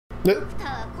ドクタ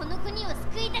ーはこの国を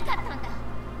救いたかったんだ。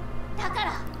だか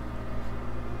ら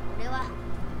俺は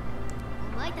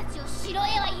お前たちを城へ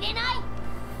は入れない。あ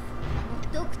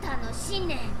のドクターの信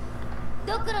念、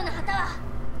ドクロの旗は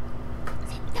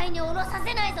絶対に下ろさ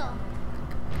せないぞ。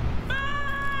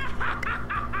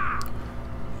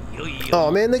 Oh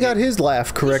man, they got his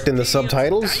laugh correct in the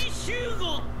subtitles.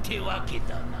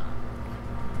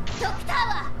 ドクター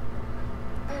は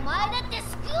お前だって救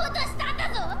おうとしたん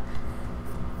だぞ。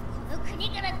この国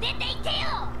から出て行け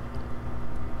よ。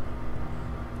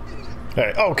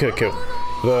 Alright, okay, cool.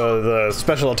 The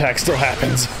special attack still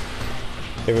happens.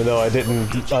 Even though I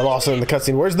lost it in the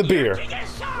cutscene. Where's the beer?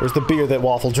 Where's the beer that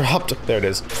Waffle dropped? There it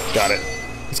is. Got it.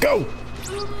 Let's go!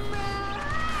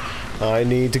 I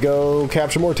need to go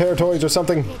capture more territories or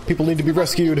something. People need to be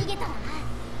rescued.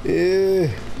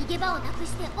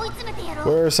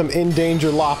 Where are some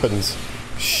in-danger Loppins?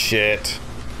 Shit.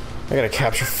 I gotta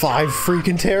capture 5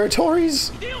 freaking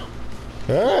territories?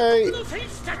 Alright.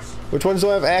 Which ones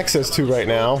do I have access to right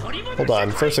now? Hold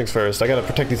on, first things first. I gotta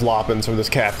protect these Loppins from this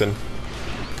captain.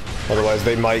 Otherwise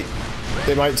they might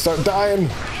start dying.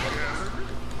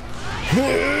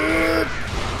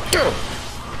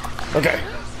 Okay.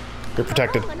 You're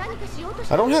protected.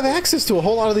 I don't have access to a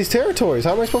whole lot of these territories.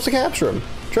 How am I supposed to capture them?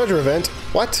 Treasure event.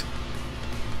 What?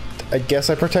 I guess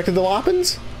I protected the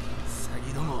Loppins?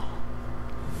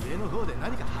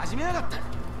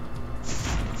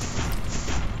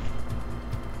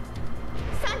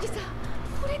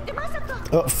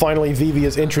 Oh, finally Vivi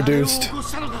is introduced.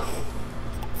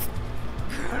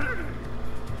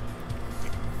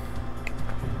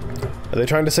 Are they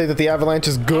trying to say that the avalanche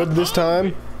is good this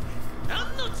time?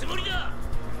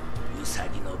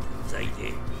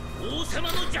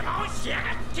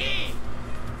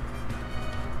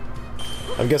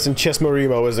 I'm guessing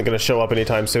Chesmarimo isn't going to show up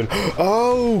anytime soon.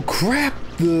 Oh, crap!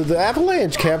 The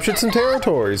avalanche captured some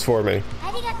territories for me.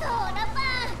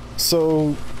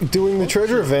 So, doing the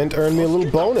treasure event earned me a little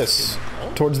bonus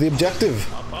towards the objective.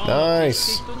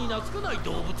 Nice.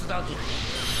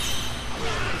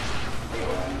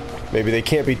 Maybe they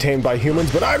can't be tamed by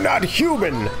humans, but I'm not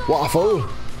human, Waffle!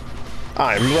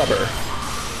 I'm rubber.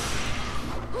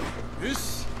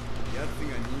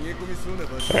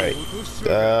 Alright.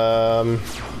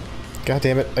 God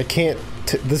damn it, I can't.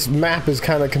 This map is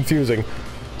kind of confusing.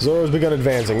 Zoro's begun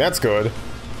advancing, that's good.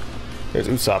 There's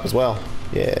Usopp as well.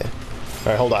 Yeah.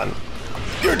 Alright, hold on.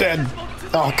 You're dead!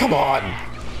 Oh, come on!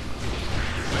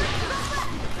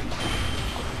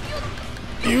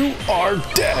 You are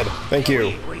dead! Thank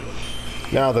you.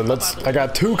 Now then, I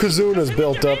got 2 Kizunas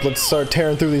built up, let's start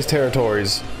tearing through these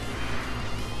territories.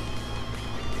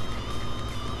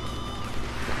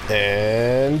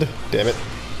 And... damn it.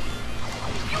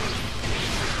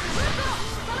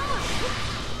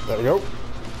 There we go.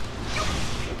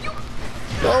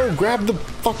 No, grab the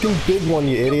fucking big one,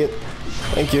 you idiot.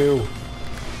 Thank you.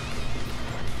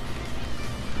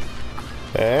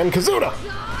 And Kizuna!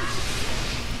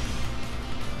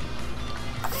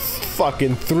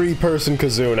 Fucking 3-person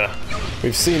Kizuna.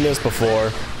 We've seen this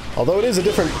before. Although it is a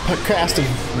different cast of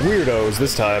weirdos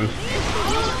this time.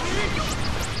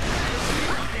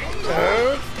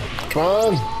 Come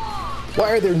on!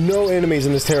 Why are there no enemies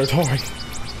in this territory?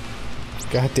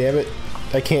 God damn it.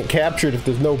 I can't capture it if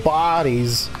there's no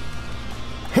bodies.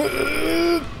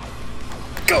 Go!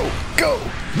 Go!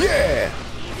 Yeah!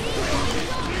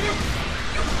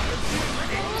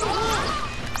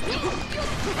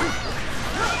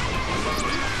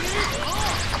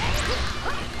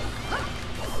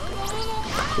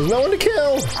 There's no one to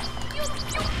kill!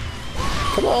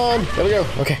 Come on! There we go.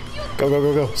 Okay. Go, go,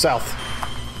 go, go. South.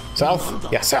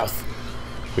 South? Yeah, south.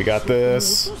 We got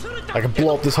this. I can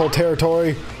blow up this whole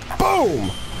territory.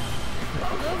 Boom!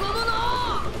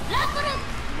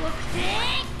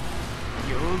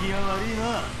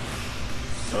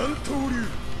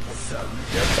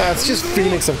 That's just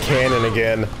Phoenix of Cannon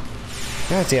again.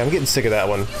 God damn, I'm getting sick of that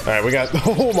one. Alright, we got...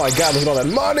 oh my god, look at all that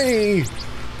money!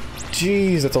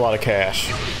 Jeez, that's a lot of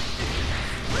cash.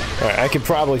 Alright, I could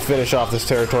probably finish off this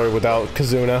territory without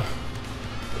Kizuna.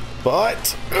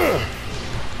 But...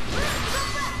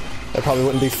 that probably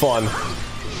wouldn't be fun.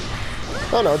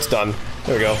 Oh no, it's done.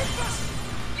 There we go.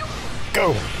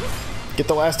 Go! Get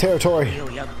the last territory.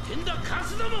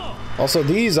 Also,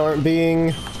 these aren't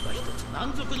being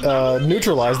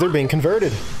neutralized, they're being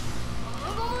converted.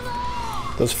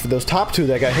 Those top 2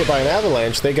 that got hit by an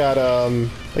avalanche, they got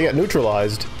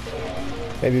neutralized.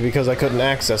 Maybe because I couldn't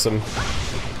access them.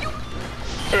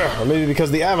 Or maybe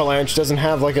because the avalanche doesn't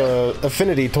have like a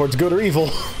affinity towards good or evil.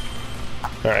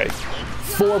 Alright.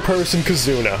 4-person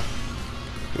Kizuna.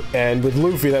 And with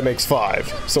Luffy, that makes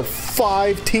 5. So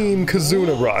 5 Team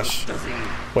Kizuna Rush.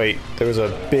 Wait, there was a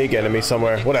big enemy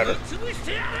somewhere. Whatever.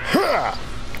 Ha!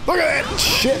 Look at that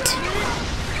shit!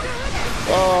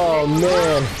 Oh,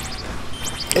 man.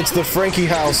 It's the Franky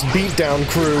House beatdown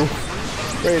crew.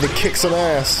 Ready to kick some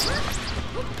ass.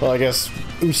 Well, I guess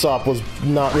Usopp was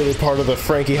not really part of the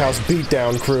Franky House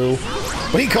beatdown crew.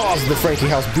 But he caused the Franky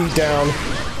House beatdown.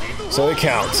 So it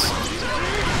counts.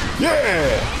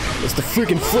 Yeah! It's the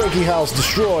freaking Franky House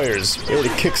Destroyers. Ready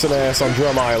to kick some ass on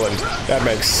Drum Island. That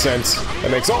makes sense.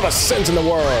 That makes all the sense in the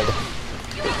world.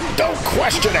 Don't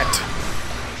question it!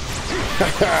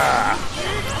 Haha!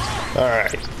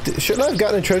 Alright. Shouldn't I have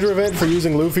gotten a treasure event for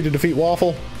using Luffy to defeat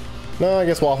Waffle? No, I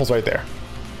guess Waffle's right there.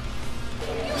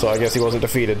 So I guess he wasn't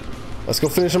defeated. Let's go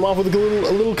finish him off with a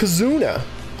little Kizuna.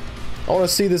 I want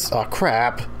to see this. Oh,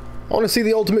 crap. I want to see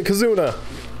the ultimate Kizuna.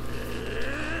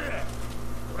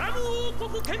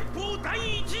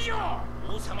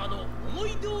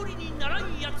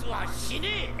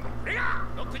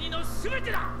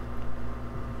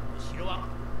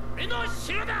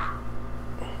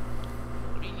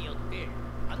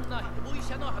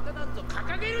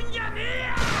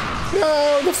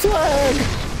 No, the flag!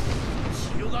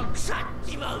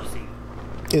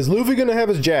 Is Luffy gonna have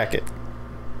his jacket?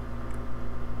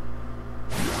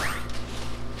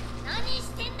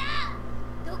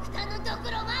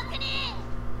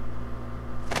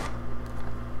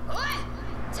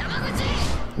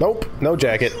 Nope, no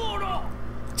jacket.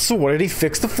 So what did he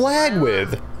fix the flag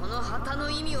with?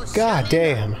 God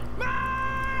damn.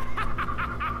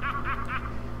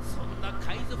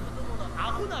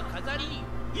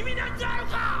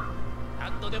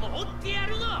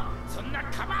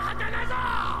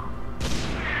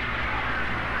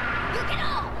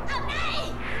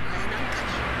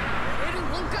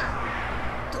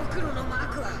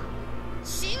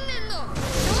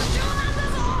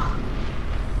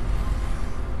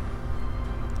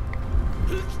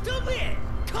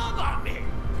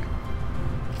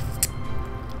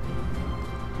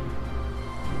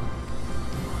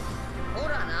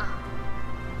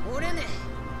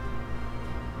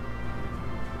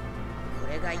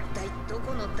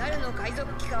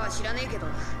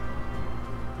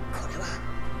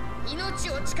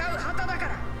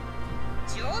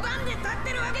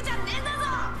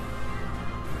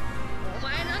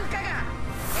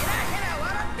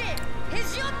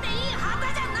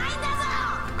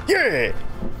 Yeah!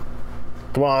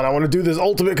 Come on, I want to do this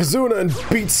ultimate Kizuna and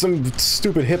beat some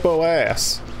stupid hippo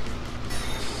ass.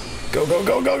 Go, go,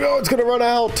 go, go, go! It's gonna run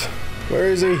out! Where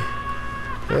is he?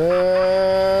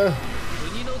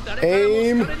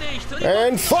 Aim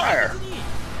and fire!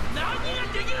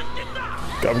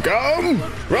 Come, come!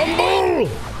 Rumble!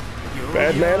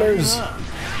 Bad manners!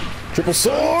 Triple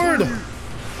sword!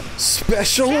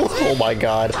 Special! Oh my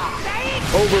god.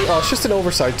 Oh, it's just an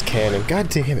oversized cannon. God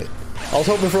damn it. I was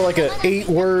hoping for like an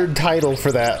 8-word title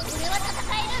for that.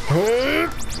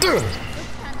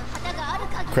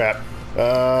 Crap.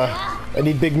 I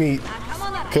need big meat.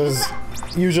 Because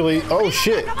usually... Oh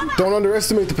shit! Don't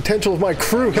underestimate the potential of my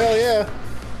crew! Hell yeah!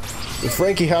 The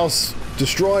Franky House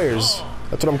Destroyers.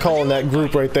 That's what I'm calling that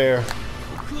group right there.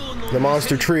 The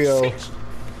monster trio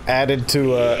added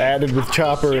with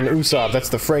Chopper and Usopp. That's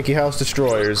the Franky House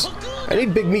Destroyers. I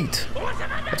need big meat.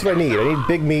 That's what I need. I need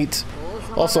big meat.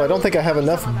 Also, I don't think I have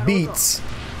enough beats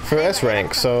for S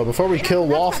rank, so before we kill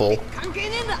Waffle...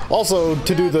 Also,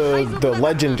 to do the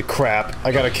legend crap,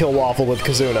 I gotta kill Waffle with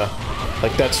Kizuna.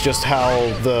 Like, that's just how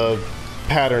the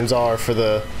patterns are for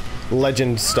the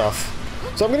legend stuff.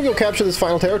 So I'm gonna go capture this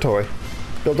final territory,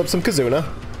 build up some Kizuna,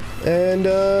 and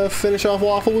finish off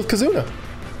Waffle with Kizuna.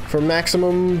 For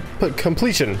maximum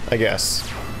completion, I guess.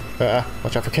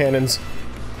 Watch out for cannons.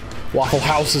 Waffle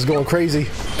House is going crazy.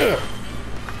 Ugh.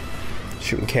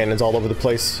 Shooting cannons all over the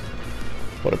place.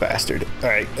 What a bastard.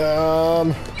 Alright,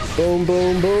 boom,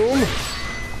 boom, boom.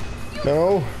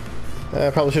 No. I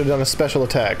probably should have done a special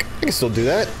attack. I can still do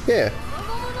that. Yeah.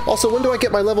 Also, when do I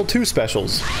get my level 2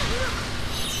 specials?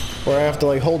 Where I have to,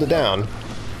 like, hold it down.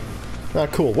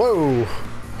 Not cool. Whoa!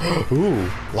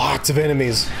 Ooh, lots of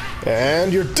enemies.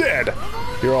 And you're dead!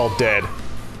 You're all dead.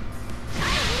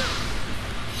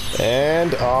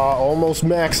 And, almost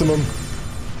maximum.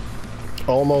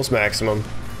 Almost maximum.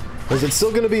 Is it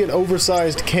still gonna be an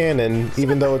oversized cannon,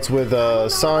 even though it's with,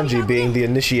 Sanji being the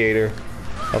initiator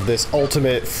of this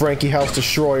ultimate Franky House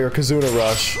Destroyer Kizuna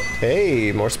Rush?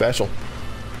 Hey, more special.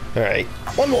 Alright,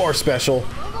 one more special.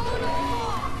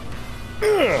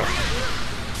 Ugh.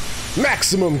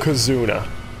 Maximum Kizuna.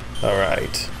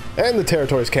 Alright. And the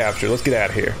territory's captured. Let's get out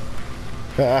of here.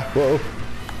 Whoa.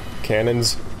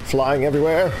 Cannons flying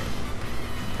everywhere.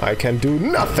 I can do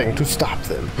nothing to stop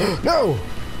them. No!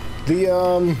 The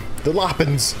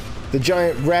Loppins. The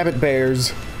giant rabbit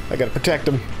bears. I gotta protect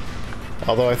them.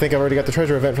 Although I think I've already got the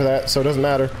treasure event for that, so it doesn't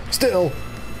matter. Still,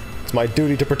 it's my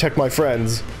duty to protect my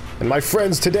friends. And my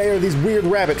friends today are these weird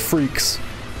rabbit freaks.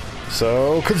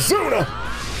 So, Kizuna!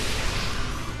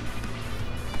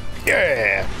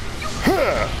 Yeah!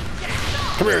 Huh!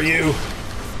 Come here, you!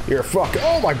 You're a fuck.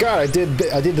 Oh my god, I did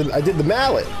the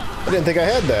mallet. I didn't think I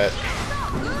had that.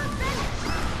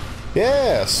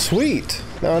 Yeah, sweet.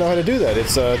 Now I know how to do that.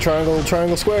 It's triangle,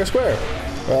 triangle, square, square.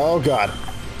 Oh god.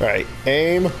 Alright,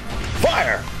 aim,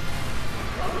 fire!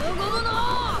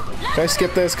 Can I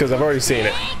skip this? Because I've already seen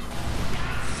it.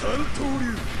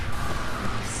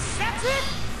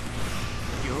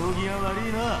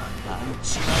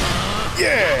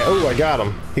 Yeah! Oh, I got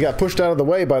him. He got pushed out of the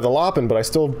way by the Loppin, but I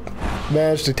still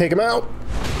managed to take him out.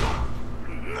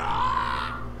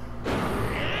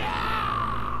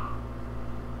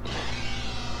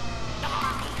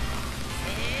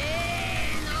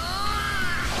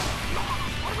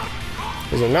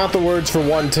 Those are not the words for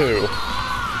 1-2.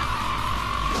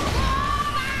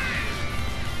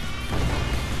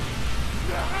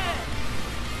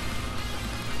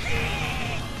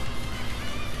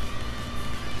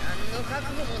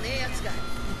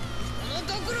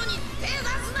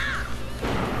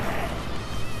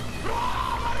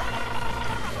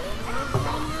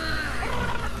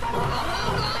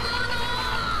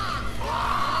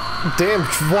 Damn,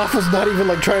 Waffle's not even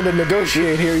like trying to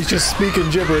negotiate here, he's just speaking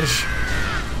gibberish.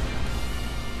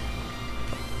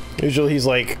 Usually he's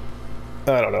like,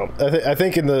 I don't know. I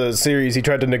think in the series he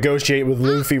tried to negotiate with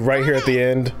Luffy right here at the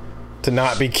end to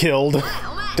not be killed.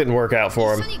 Didn't work out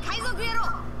for him.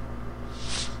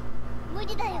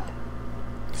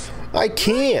 I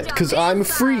can't, because I'm a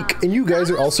freak, and you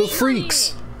guys are also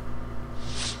freaks.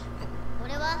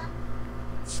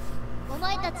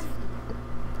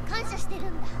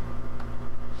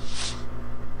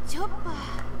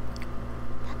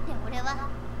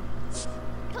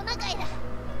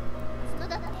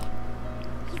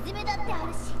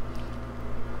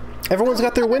 Everyone's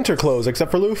got their winter clothes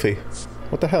except for Luffy.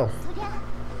 What the hell?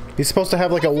 He's supposed to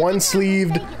have like a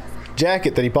one-sleeved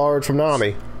jacket that he borrowed from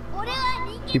Nami.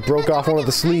 He broke off one of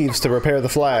the sleeves to repair the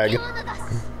flag.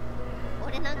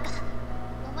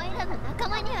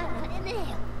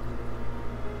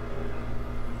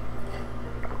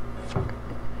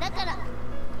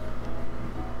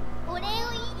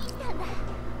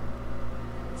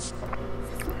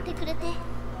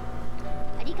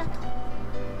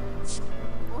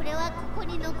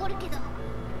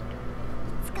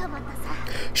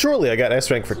 Surely I got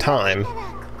S rank for time,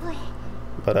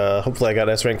 but hopefully I got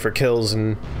S rank for kills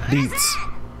and beats.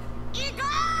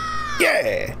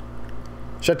 Yeah!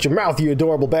 Shut your mouth, you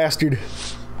adorable bastard.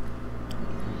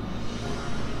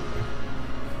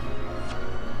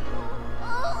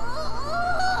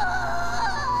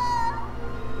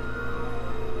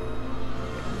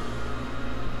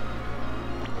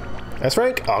 S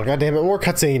rank? Oh goddamn it! More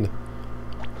cutscene.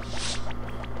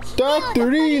 Dr.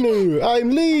 Inu,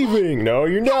 I'm leaving! No,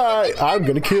 you're not! I'm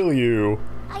gonna kill you!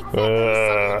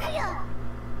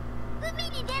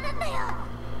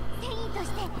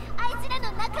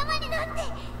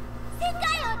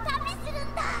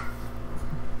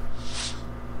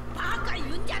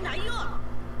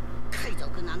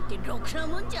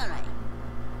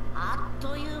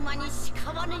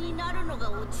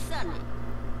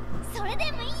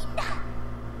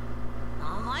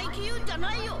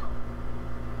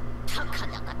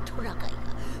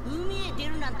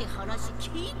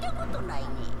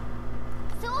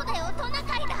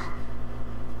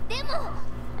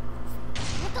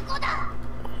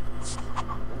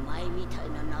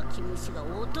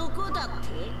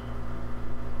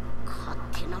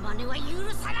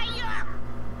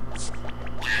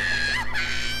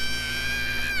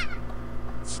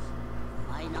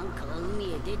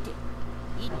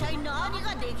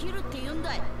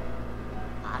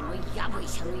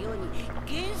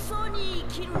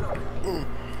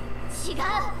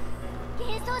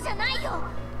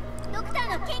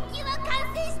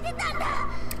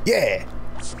 Yeah!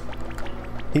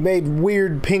 He made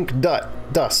weird pink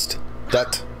dust.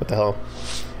 What the hell?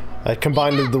 I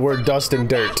combined the word dust and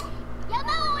dirt.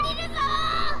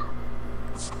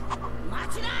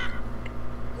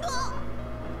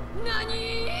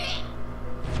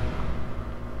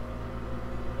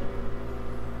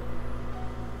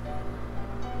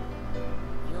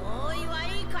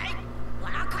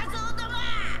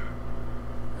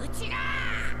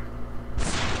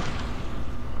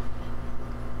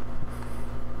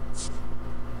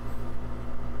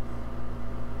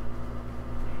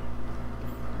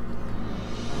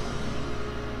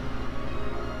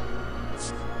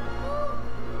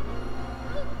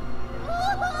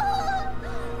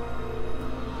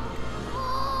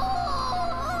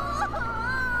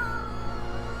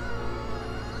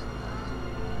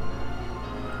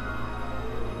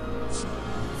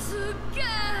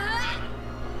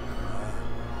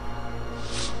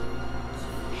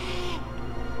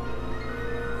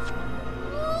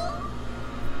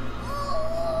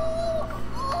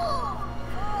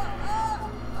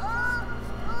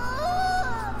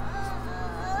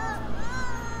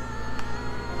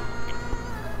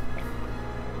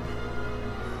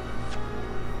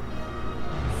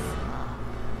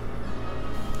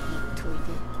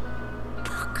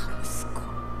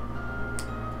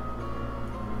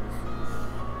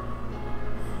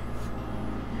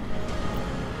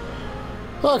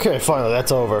 Okay, finally,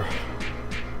 that's over.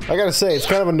 I gotta say, it's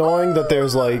kind of annoying that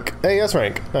there's like... Hey, yes,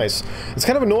 rank. Nice. It's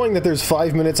kind of annoying that there's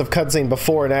 5 minutes of cutscene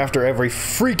before and after every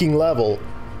freaking level.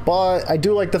 But I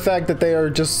do like the fact that they are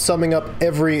just summing up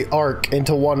every arc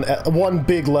into one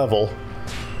big level.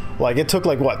 Like, it took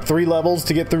like, what, 3 levels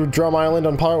to get through Drum Island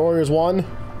on Power Warriors 1?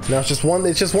 Now it's just one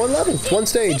level. It's one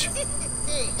stage.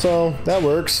 So, that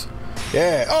works.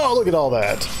 Yeah. Oh, look at all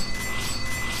that.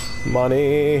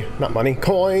 Money. Not money.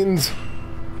 Coins.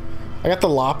 I got the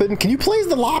Loppin. Can you play as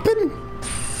the Loppin?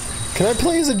 Can I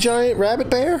play as a giant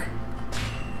rabbit bear?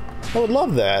 I would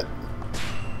love that.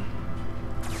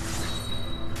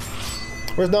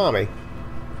 Where's Nami?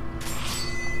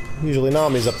 Usually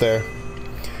Nami's up there.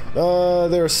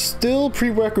 There are still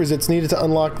prerequisites needed to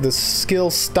unlock the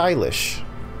skill Stylish.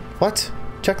 What?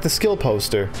 Check the skill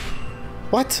poster.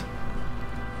 What?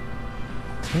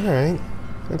 Alright.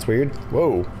 That's weird.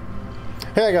 Whoa.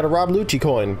 Hey, I got a Rob Lucci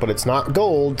coin, but it's not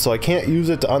gold, so I can't use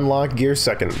it to unlock Gear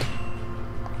 2nd.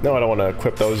 No, I don't want to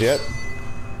equip those yet.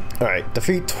 Alright,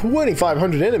 defeat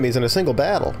 2,500 enemies in a single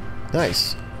battle.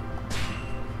 Nice.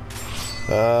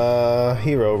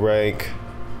 Hero rank.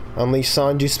 Unleash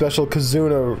Sanji's special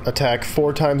Kizuna attack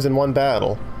 4 times in one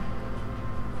battle.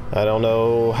 I don't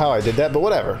know how I did that, but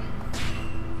whatever.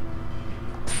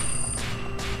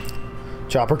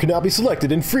 Chopper cannot be selected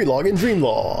in Freelog and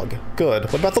Dreamlog. Good.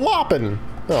 What about the Loppin?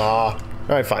 Ah.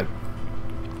 Alright, fine.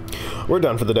 We're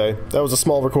done for the day. That was a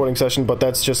small recording session, but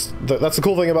that's just... That's the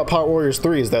cool thing about Power Warriors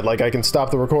 3 is that, like, I can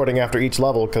stop the recording after each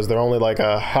level because they're only, like,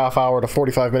 a half hour to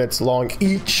 45 minutes long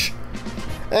each.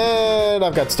 And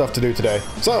I've got stuff to do today.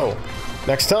 So,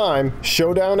 next time,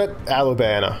 showdown at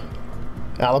Alabuna.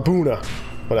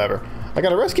 Whatever. I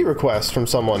got a rescue request from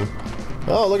someone.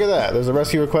 Oh, look at that. There's a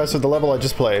rescue request of the level I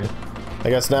just played. I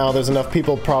guess now there's enough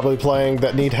people probably playing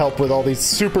that need help with all these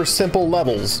super simple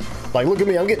levels. Like, look at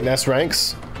me, I'm getting S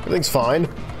ranks. Everything's fine.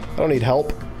 I don't need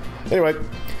help. Anyway,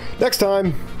 next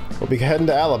time, we'll be heading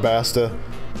to Alabasta.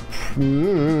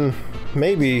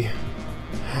 Maybe.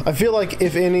 I feel like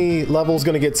if any level's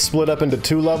gonna get split up into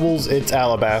 2 levels, it's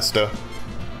Alabasta.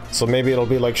 So maybe it'll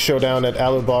be like Showdown at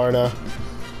Alubarna,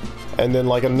 and then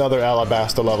like another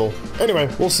Alabasta level. Anyway,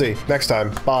 we'll see. Next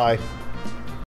time. Bye.